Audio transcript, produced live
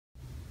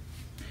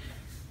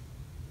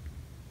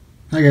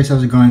Hi guys,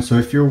 how's it going? So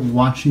if you're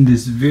watching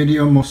this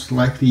video, most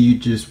likely you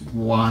just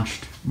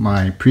watched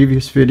my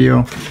previous video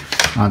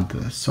on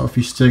the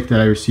selfie stick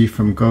that I received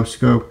from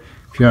GoScope.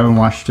 If you haven't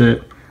watched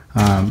it,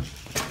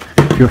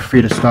 feel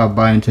free to stop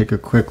by and take a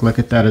quick look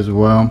at that as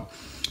well.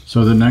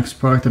 So the next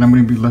product that I'm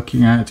going to be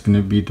looking at, it's going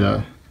to be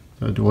the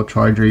dual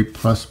charger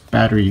plus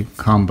battery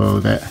combo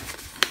that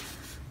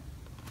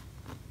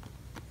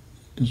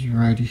is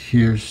right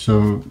here.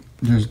 So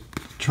there's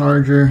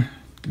charger,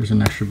 there's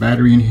an extra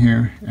battery in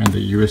here, and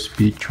the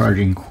USB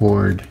charging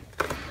cord.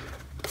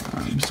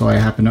 So I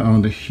happen to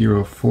own the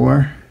Hero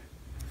 4.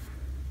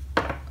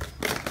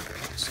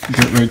 Let's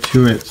get right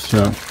to it.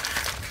 So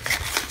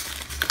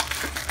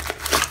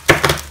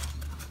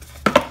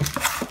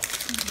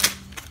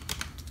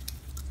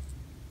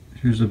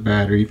here's the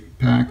battery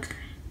pack.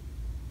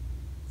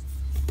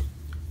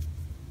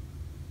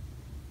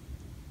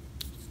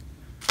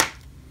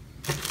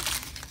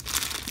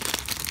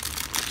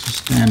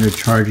 Standard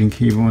charging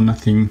cable,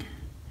 nothing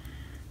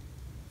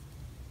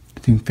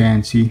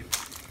fancy.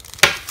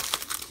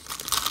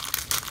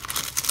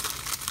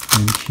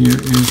 And here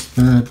is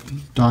the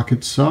dock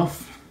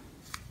itself.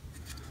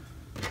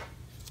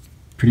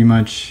 Pretty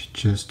much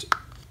just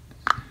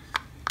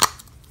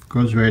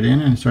goes right in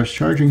and starts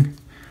charging.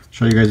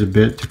 Show you guys a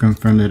bit to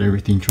confirm that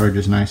everything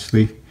charges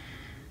nicely.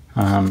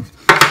 Yeah,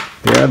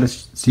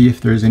 let's see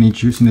if there's any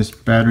juice in this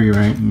battery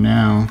right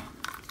now.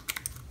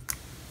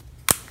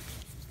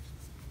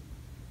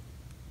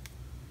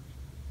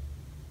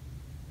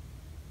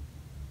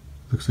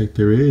 Looks like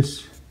there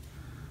is.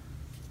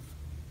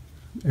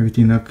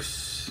 Everything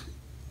looks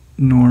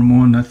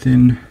normal,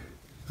 nothing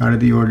out of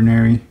the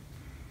ordinary.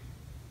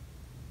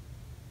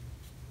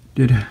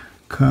 Did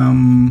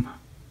come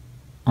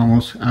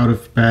almost out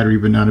of battery,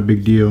 but not a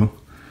big deal.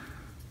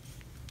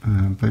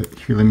 But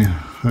here, let me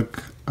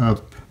hook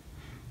up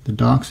the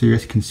dock so you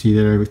guys can see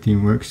that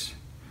everything works.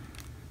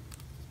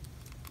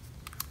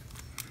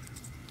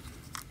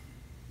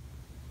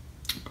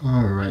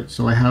 Alright,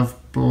 so I have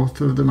both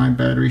of my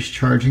batteries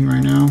charging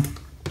right now.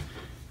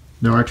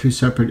 There are two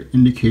separate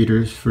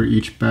indicators for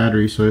each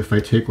battery, so if I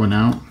take one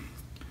out,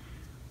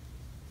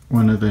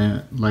 one of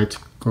the lights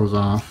goes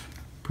off.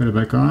 Put it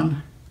back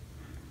on,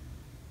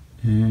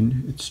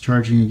 and it's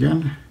charging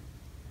again.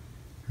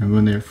 And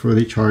when they're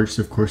fully charged,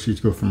 of course,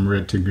 these go from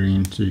red to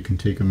green, so you can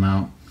take them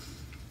out.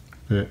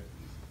 But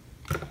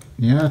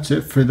yeah, that's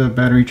it for the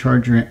battery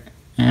charger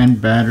and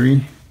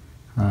battery.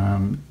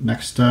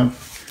 Next up,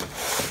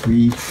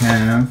 we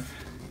have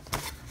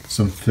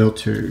some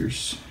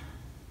filters.